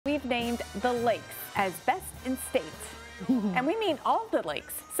we've named the lakes as best in state. And we mean all the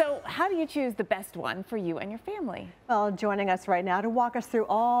lakes. So how do you choose the best one for you and your family? Well, joining us right now to walk us through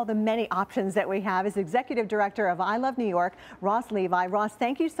all the many options that we have is Executive Director of I Love New York, Ross Levi. Ross,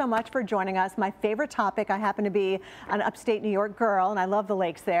 thank you so much for joining us. My favorite topic, I happen to be an upstate New York girl, and I love the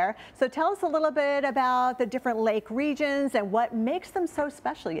lakes there. So tell us a little bit about the different lake regions and what makes them so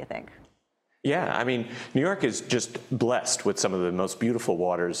special, you think? Yeah, I mean, New York is just blessed with some of the most beautiful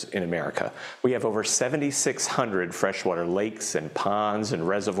waters in America. We have over 7,600 freshwater lakes and ponds and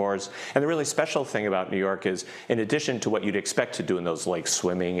reservoirs. And the really special thing about New York is, in addition to what you'd expect to do in those lakes,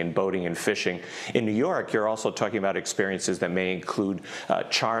 swimming and boating and fishing, in New York, you're also talking about experiences that may include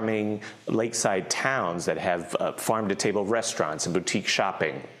charming lakeside towns that have farm-to-table restaurants and boutique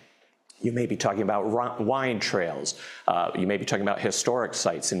shopping. You may be talking about wine trails. You may be talking about historic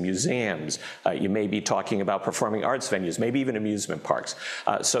sites and museums. You may be talking about performing arts venues, maybe even amusement parks.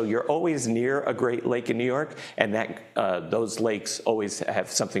 So you're always near a great lake in New York, and those lakes always have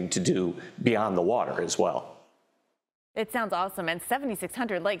something to do beyond the water as well. It sounds awesome. And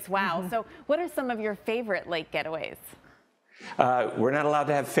 7,600 lakes, wow. So what are some of your favorite lake getaways? We're not allowed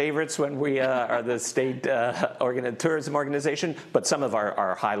to have favorites when we are the state tourism organization, but some of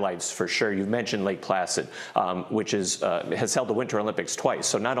our highlights for sure. You've mentioned Lake Placid, which has held the Winter Olympics twice.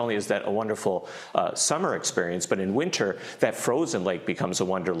 So not only is that a wonderful summer experience, but in winter, that frozen lake becomes a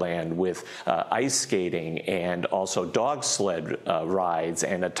wonderland with ice skating and also dog sled rides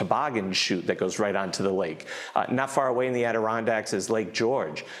and a toboggan chute that goes right onto the lake. Not far away in the Adirondacks is Lake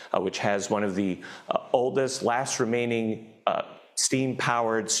George, which has one of the oldest, last remaining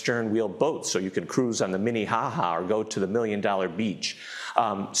steam-powered stern-wheel boats, so you can cruise on the Minnehaha or go to the $1 Million Beach.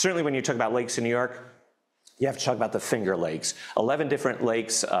 Certainly when you talk about lakes in New York, you have to talk about the Finger Lakes. 11 different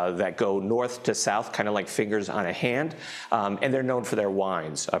lakes that go north to south, kind of like fingers on a hand, and they're known for their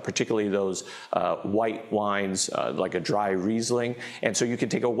wines, particularly those white wines like a dry Riesling. And so you can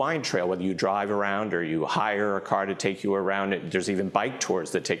take a wine trail, whether you drive around or you hire a car to take you around. There's even bike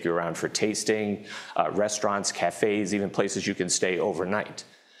tours that take you around for tasting, restaurants, cafes, even places you can stay overnight.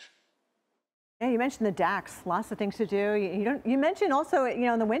 Yeah, you mentioned the DAX, lots of things to do. You mentioned also,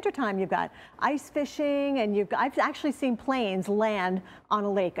 in the wintertime, you've got ice fishing, and I've actually seen planes land on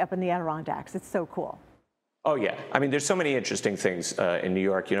a lake up in the Adirondacks. It's so cool. Oh, yeah. I mean, there's so many interesting things in New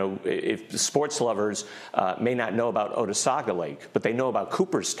York. If sports lovers may not know about Otesaga Lake, but they know about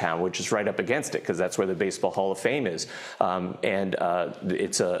Cooperstown, which is right up against it, because that's where the Baseball Hall of Fame is.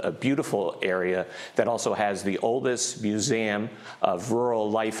 It's a beautiful area that also has the oldest museum of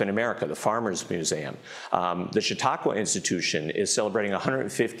rural life in America, the Farmers Museum. The Chautauqua Institution is celebrating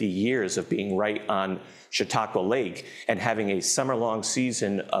 150 years of being right on Chautauqua Lake and having a summer-long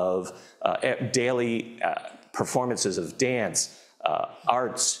season of daily performances of dance,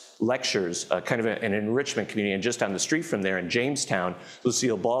 arts, lectures, kind of an enrichment community. And just on the street from there in Jamestown,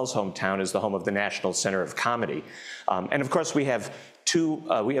 Lucille Ball's hometown is the home of the National Center of Comedy. And of course, we have a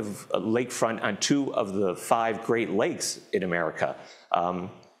lakefront on 2 of the 5 Great Lakes in America.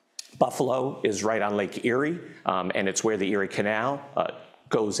 Buffalo is right on Lake Erie, and it's where the Erie Canal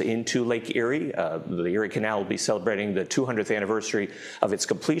goes into Lake Erie. The Erie Canal will be celebrating the 200th anniversary of its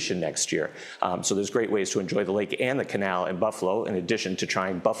completion next year. So there's great ways to enjoy the lake and the canal in Buffalo, in addition to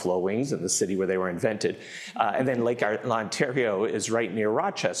trying buffalo wings in the city where they were invented. And then Lake Ontario is right near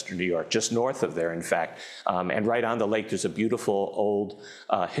Rochester, New York, just north of there, in fact. And right on the lake, there's a beautiful old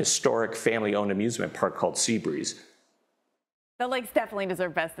historic family-owned amusement park called Seabreeze. The lakes definitely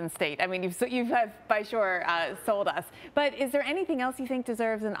deserve best in state. I mean, you have by sure sold us. But is there anything else you think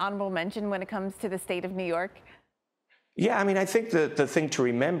deserves an honorable mention when it comes to the state of New York? Yeah, I mean, I think the thing to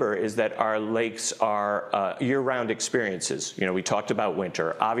remember is that our lakes are year-round experiences. We talked about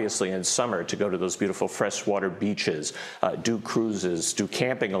winter, obviously in summer to go to those beautiful freshwater beaches, do cruises, do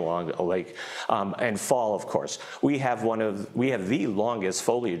camping along a lake, and fall, of course. We have the longest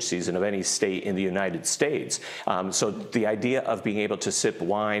foliage season of any state in the United States. So the idea of being able to sip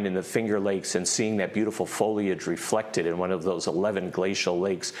wine in the Finger Lakes and seeing that beautiful foliage reflected in one of those 11 glacial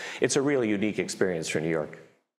lakes, it's a really unique experience for New York.